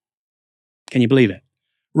Israel. Can you believe it?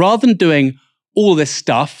 Rather than doing all this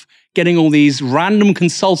stuff, getting all these random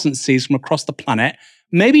consultancies from across the planet,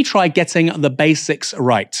 maybe try getting the basics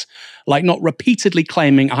right, like not repeatedly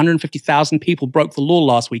claiming 150,000 people broke the law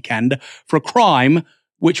last weekend for a crime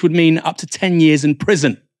which would mean up to 10 years in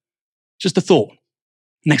prison. Just a thought.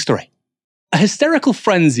 Next story. A hysterical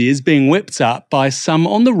frenzy is being whipped up by some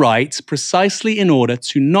on the right precisely in order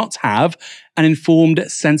to not have an informed,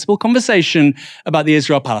 sensible conversation about the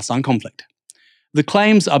Israel-Palestine conflict. The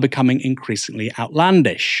claims are becoming increasingly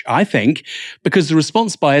outlandish, I think, because the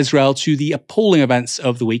response by Israel to the appalling events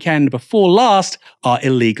of the weekend before last are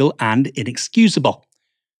illegal and inexcusable.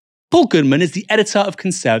 Paul Goodman is the editor of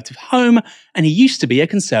Conservative Home, and he used to be a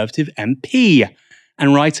Conservative MP.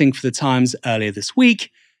 And writing for The Times earlier this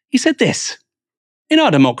week, he said this: "In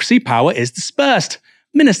our democracy, power is dispersed.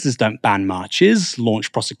 Ministers don't ban marches,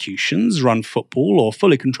 launch prosecutions, run football, or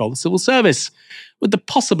fully control the civil service. With the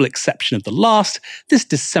possible exception of the last, this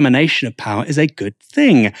dissemination of power is a good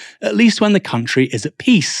thing, at least when the country is at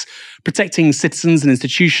peace, protecting citizens and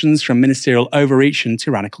institutions from ministerial overreach and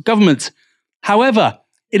tyrannical government. However,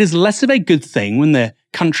 it is less of a good thing when the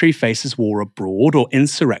country faces war abroad or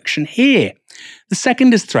insurrection here. The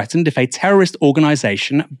second is threatened if a terrorist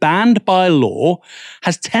organisation banned by law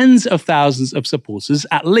has tens of thousands of supporters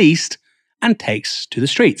at least and takes to the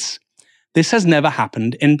streets. This has never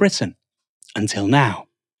happened in Britain. Until now."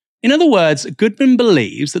 In other words, Goodman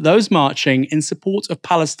believes that those marching in support of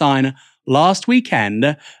Palestine last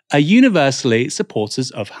weekend are universally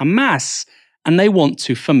supporters of Hamas, and they want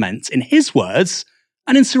to foment, in his words,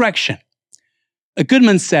 an insurrection.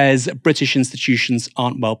 Goodman says British institutions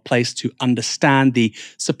aren't well placed to understand the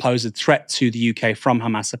supposed threat to the UK from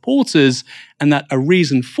Hamas supporters, and that a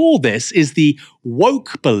reason for this is the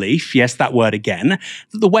woke belief, yes, that word again,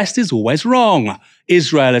 that the West is always wrong.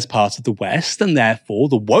 Israel is part of the West, and therefore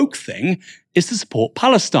the woke thing is to support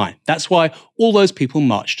Palestine. That's why all those people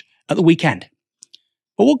marched at the weekend.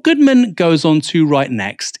 But what Goodman goes on to write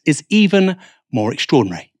next is even more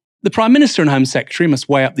extraordinary. The Prime Minister and Home Secretary must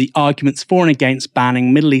weigh up the arguments for and against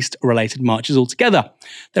banning Middle East-related marches altogether.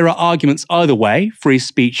 There are arguments either way: free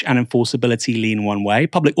speech and enforceability lean one way,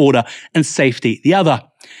 public order and safety the other.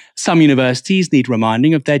 Some universities need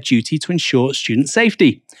reminding of their duty to ensure student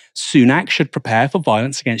safety. Sunak should prepare for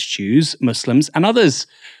violence against Jews, Muslims and others,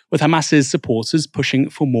 with Hamas's supporters pushing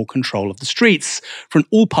for more control of the streets, for an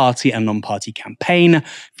all-party and non-party campaign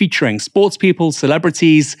featuring sportspeople,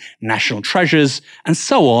 celebrities, national treasures, and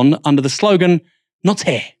so on under the slogan, "Not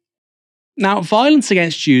here." Now, violence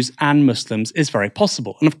against Jews and Muslims is very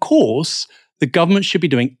possible, and of course, the government should be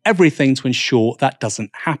doing everything to ensure that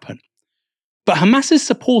doesn't happen. But Hamas's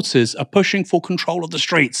supporters are pushing for control of the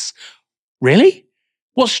streets. Really?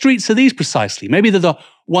 What streets are these precisely? Maybe they're the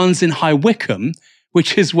ones in High Wycombe,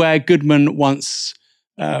 which is where Goodman once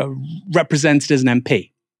represented as an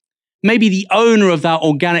MP. Maybe the owner of that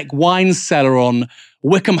organic wine cellar on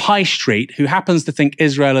Wycombe High Street, who happens to think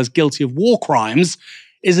Israel is guilty of war crimes,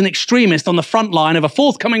 is an extremist on the front line of a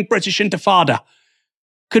forthcoming British intifada.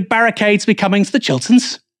 Could barricades be coming to the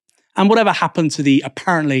Chilterns? And whatever happened to the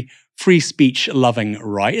apparently free speech loving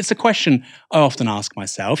right? It's a question I often ask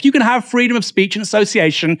myself. You can have freedom of speech and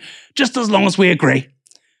association just as long as we agree.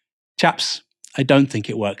 Chaps, I don't think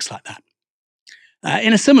it works like that.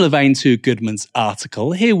 In a similar vein to Goodman's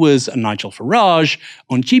article, here was Nigel Farage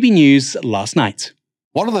on GB News last night.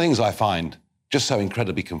 One of the things I find just so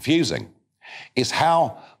incredibly confusing is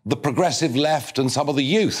how the progressive left and some of the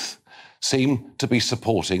youth seem to be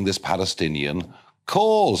supporting this Palestinian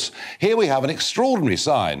cause. Here we have an extraordinary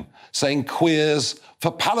sign saying "Queers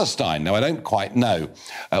for Palestine." Now, I don't quite know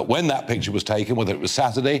when that picture was taken, whether it was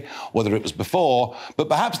Saturday, whether it was before, but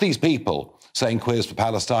perhaps these people saying "Queers for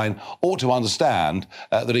Palestine" ought to understand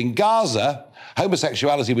that in Gaza,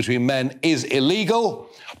 homosexuality between men is illegal,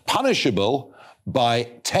 punishable by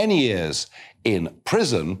 10 years in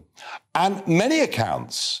prison, and many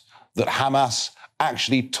accounts that Hamas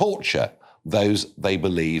actually torture those they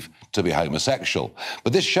believe to be homosexual.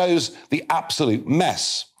 But this shows the absolute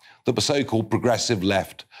mess that the so-called progressive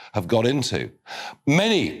left have got into.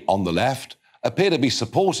 Many on the left appear to be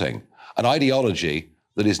supporting an ideology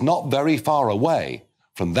that is not very far away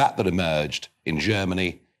from that emerged in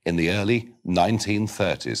Germany in the early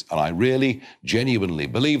 1930s. And I really, genuinely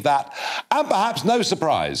believe that. And perhaps no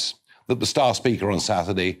surprise that the star speaker on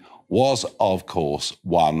Saturday was, of course,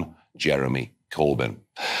 one Jeremy Corbyn.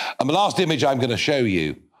 And the last image I'm going to show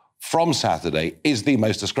you from Saturday is the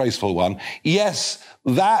most disgraceful one. Yes,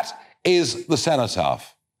 that is the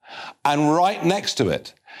cenotaph. And right next to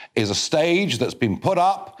it is a stage that's been put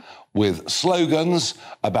up with slogans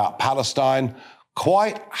about Palestine.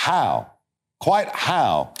 Quite how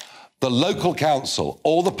the local council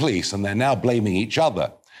or the police, and they're now blaming each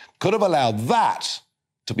other, could have allowed that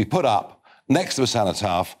to be put up next to a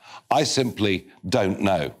cenotaph, I simply don't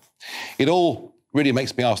know. It all really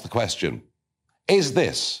makes me ask the question, is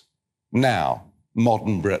this now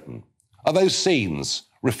modern Britain? Are those scenes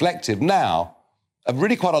reflective now of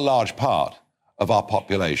really quite a large part of our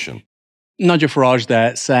population? Nigel Farage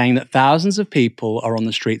there saying that thousands of people are on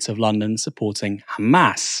the streets of London supporting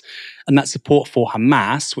Hamas. And that support for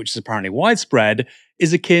Hamas, which is apparently widespread,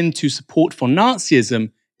 is akin to support for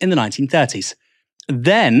Nazism in the 1930s.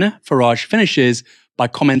 Then Farage finishes by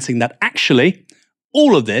commenting that actually,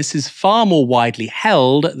 all of this is far more widely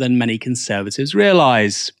held than many conservatives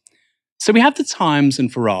realise. So we have the Times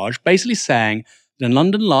and Farage basically saying that in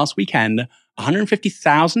London last weekend,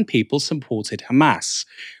 150,000 people supported Hamas,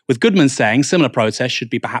 with Goodman saying similar protests should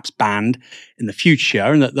be perhaps banned in the future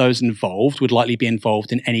and that those involved would likely be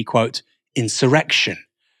involved in any, quote, insurrection.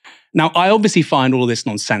 Now, I obviously find all of this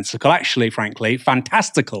nonsensical. Actually, frankly,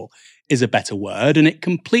 fantastical is a better word, and it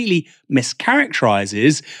completely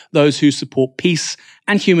mischaracterises those who support peace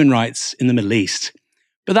and human rights in the Middle East.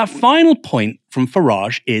 But that final point from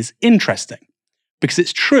Farage is interesting, because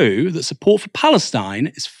it's true that support for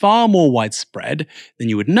Palestine is far more widespread than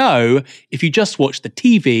you would know if you just watched the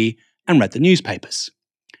TV and read the newspapers.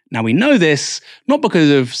 Now, we know this not because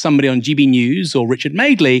of somebody on GB News or Richard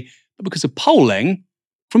Madeley, but because of polling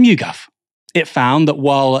from YouGov. It found that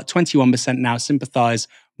while 21% now sympathise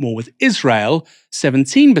more with Israel,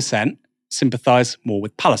 17% sympathise more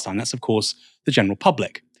with Palestine. That's, of course, the general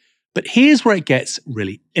public. But here's where it gets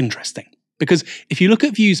really interesting, because if you look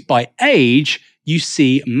at views by age, you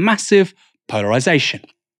see massive polarisation.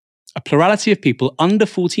 A plurality of people under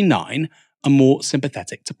 49 are more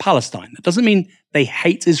sympathetic to Palestine. That doesn't mean they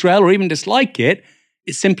hate Israel or even dislike it.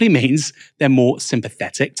 It simply means they're more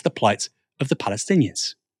sympathetic to the plight of the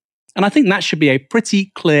Palestinians. And I think that should be a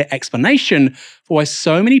pretty clear explanation for why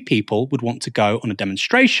so many people would want to go on a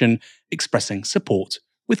demonstration expressing support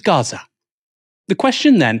with Gaza. The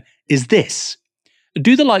question then is this: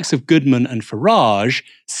 do the likes of Goodman and Farage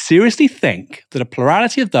seriously think that a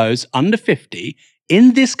plurality of those under 50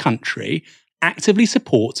 in this country actively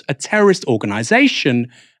support a terrorist organisation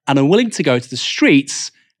and are willing to go to the streets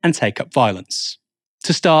and take up violence?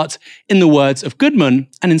 To start, in the words of Goodman,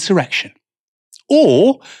 an insurrection.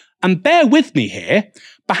 Or, and bear with me here,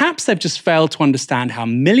 perhaps they've just failed to understand how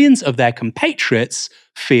millions of their compatriots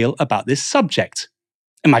feel about this subject.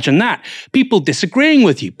 Imagine that. People disagreeing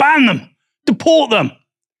with you. Ban them. Deport them.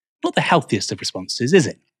 Not the healthiest of responses, is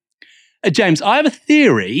it? James, I have a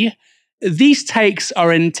theory. These takes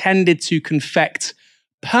are intended to confect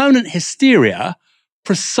permanent hysteria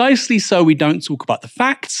precisely so we don't talk about the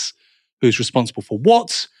facts, who's responsible for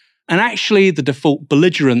what, and actually the default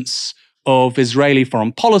belligerence of Israeli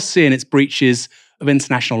foreign policy and its breaches of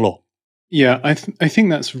international law. Yeah, I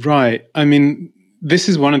think that's right. I mean, this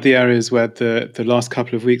is one of the areas where the last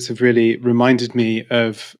couple of weeks have really reminded me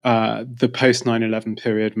of the post 9/11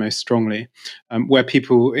 period most strongly, where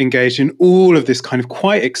people engage in all of this kind of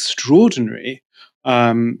quite extraordinary,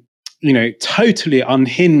 totally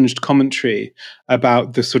unhinged commentary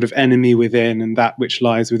about the sort of enemy within and that which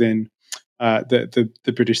lies within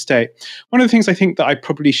the British state. One of the things I think that I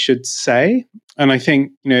probably should say, and I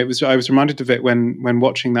think I was reminded of it when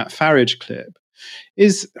watching that Farage clip,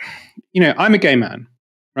 is I'm a gay man,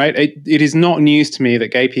 right? It is not news to me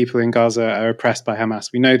that gay people in Gaza are oppressed by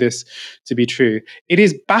Hamas. We know this to be true. It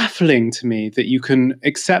is baffling to me that you can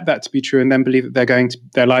accept that to be true and then believe that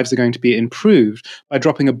their lives are going to be improved by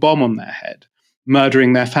dropping a bomb on their head,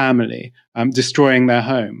 murdering their family, destroying their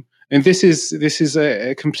home. And this is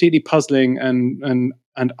a completely puzzling and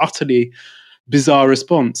utterly bizarre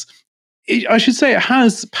response. I should say it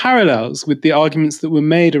has parallels with the arguments that were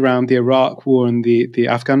made around the Iraq War and the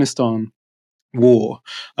Afghanistan War,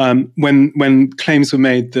 when claims were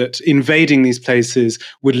made that invading these places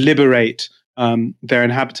would liberate their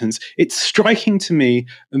inhabitants. It's striking to me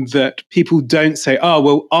that people don't say, "Oh,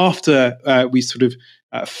 well, after we sort of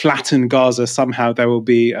flatten Gaza, somehow there will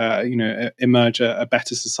be, emerge a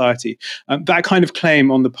better society." That kind of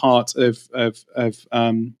claim on the part of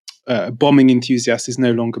bombing enthusiasts is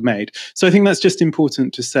no longer made. So I think that's just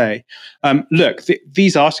important to say. Look,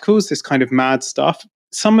 these articles, this kind of mad stuff,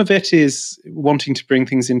 some of it is wanting to bring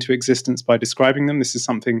things into existence by describing them. This is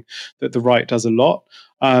something that the right does a lot.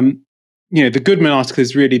 The Goodman article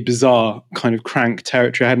is really bizarre, kind of crank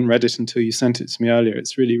territory. I hadn't read it until you sent it to me earlier.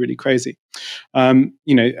 It's really, really crazy. But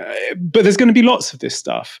there's going to be lots of this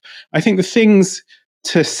stuff. I think the things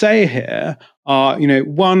to say here are,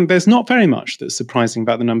 one, there's not very much that's surprising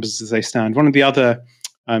about the numbers as they stand. One of the other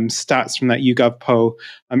stats from that YouGov poll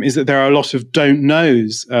is that there are a lot of don't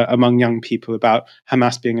knows among young people about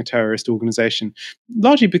Hamas being a terrorist organization,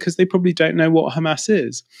 largely because they probably don't know what Hamas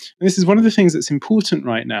is. And this is one of the things that's important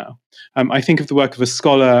right now. I think of the work of a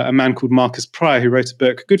scholar, a man called Marcus Pryor, who wrote a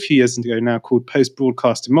book a good few years ago now called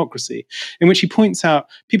Post-Broadcast Democracy, in which he points out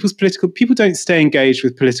people don't stay engaged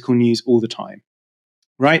with political news all the time.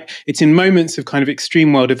 right? It's in moments of kind of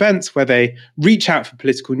extreme world events where they reach out for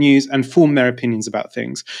political news and form their opinions about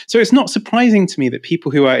things. So it's not surprising to me that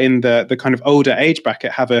people who are in the kind of older age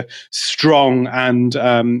bracket have a strong and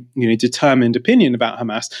determined opinion about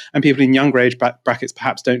Hamas, and people in younger age brackets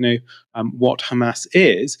perhaps don't know what Hamas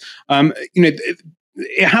is.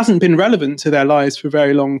 It hasn't been relevant to their lives for a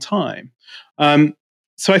very long time.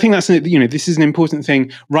 So I think that's, this is an important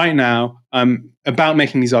thing right now about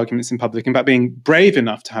making these arguments in public and about being brave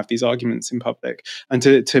enough to have these arguments in public and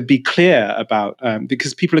to be clear about,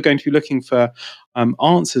 because people are going to be looking for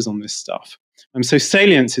answers on this stuff. So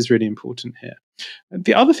salience is really important here.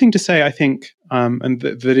 The other thing to say, I think, and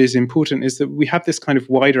that is important, is that we have this kind of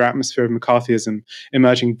wider atmosphere of McCarthyism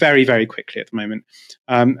emerging very, very quickly at the moment.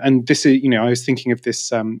 And this is, I was thinking of this,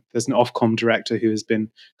 there's an Ofcom director who has been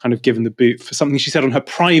kind of given the boot for something she said on her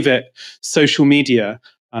private social media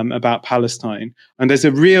about Palestine. And there's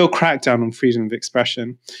a real crackdown on freedom of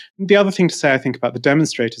expression. And the other thing to say, I think, about the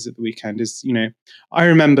demonstrators at the weekend is, I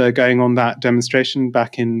remember going on that demonstration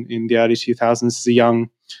back in the early 2000s as a young,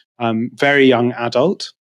 very young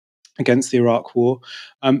adult against the Iraq War.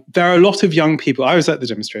 There are a lot of young people. I was at the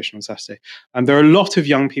demonstration on Saturday, and there are a lot of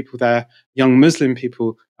young people there, young Muslim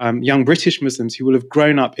people, young British Muslims who will have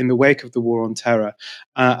grown up in the wake of the war on terror,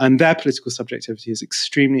 and their political subjectivity is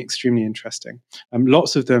extremely, extremely interesting.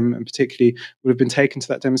 Lots of them, and particularly, would have been taken to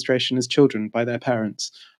that demonstration as children by their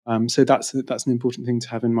parents. So that's an important thing to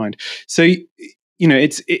have in mind. So,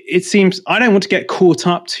 it seems I don't want to get caught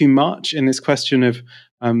up too much in this question of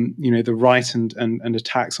the right and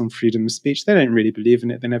attacks on freedom of speech. They don't really believe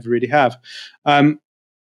in it. They never really have. The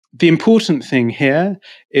important thing here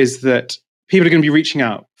is that people are going to be reaching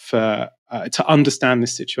out to understand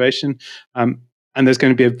this situation. And there's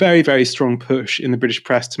going to be a very, very strong push in the British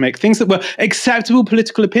press to make things that were acceptable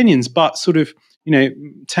political opinions, but sort of,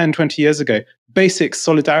 10, 20 years ago, basic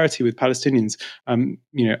solidarity with Palestinians,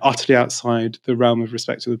 utterly outside the realm of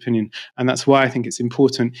respectable opinion. And that's why I think it's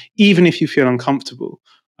important, even if you feel uncomfortable,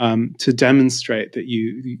 to demonstrate that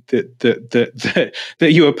you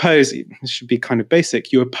oppose. It should be kind of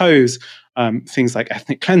basic. You oppose things like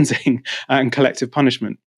ethnic cleansing and collective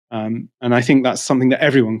punishment. And I think that's something that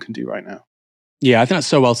everyone can do right now. Yeah, I think that's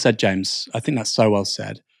so well said, James. I think that's so well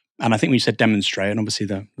said. And I think when you said demonstrate, and obviously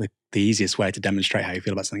the easiest way to demonstrate how you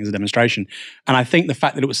feel about something is a demonstration. And I think the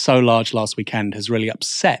fact that it was so large last weekend has really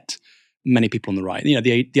upset many people on the right. The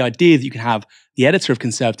idea that you can have the editor of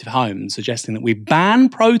Conservative Home suggesting that we ban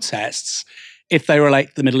protests if they relate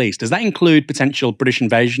to the Middle East. Does that include potential British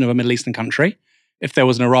invasion of a Middle Eastern country? If there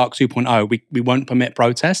was an Iraq 2.0, we won't permit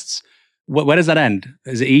protests? Where does that end?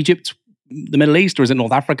 Is it Egypt, the Middle East, or is it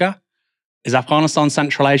North Africa? Is Afghanistan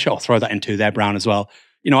Central Asia? I'll throw that into there, Brown, as well.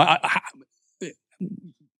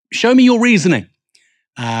 Show me your reasoning.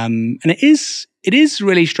 And it is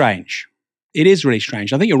really strange. It is really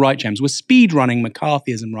strange. I think you're right, James. We're speed running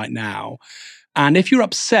McCarthyism right now. And if you're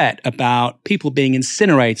upset about people being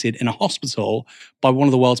incinerated in a hospital by one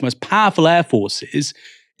of the world's most powerful air forces,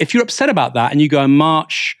 if you're upset about that and you go and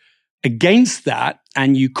march against that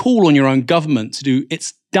and you call on your own government to do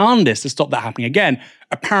its darndest to stop that happening again,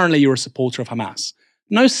 apparently you're a supporter of Hamas.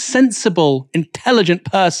 No sensible, intelligent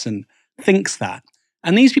person thinks that.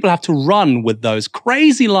 And these people have to run with those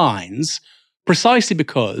crazy lines precisely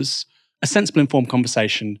because a sensible, informed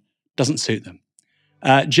conversation doesn't suit them.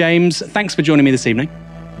 James, thanks for joining me this evening.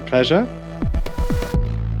 Pleasure.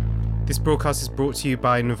 This broadcast is brought to you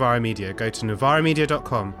by Novara Media. Go to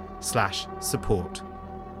novaramedia.com/support.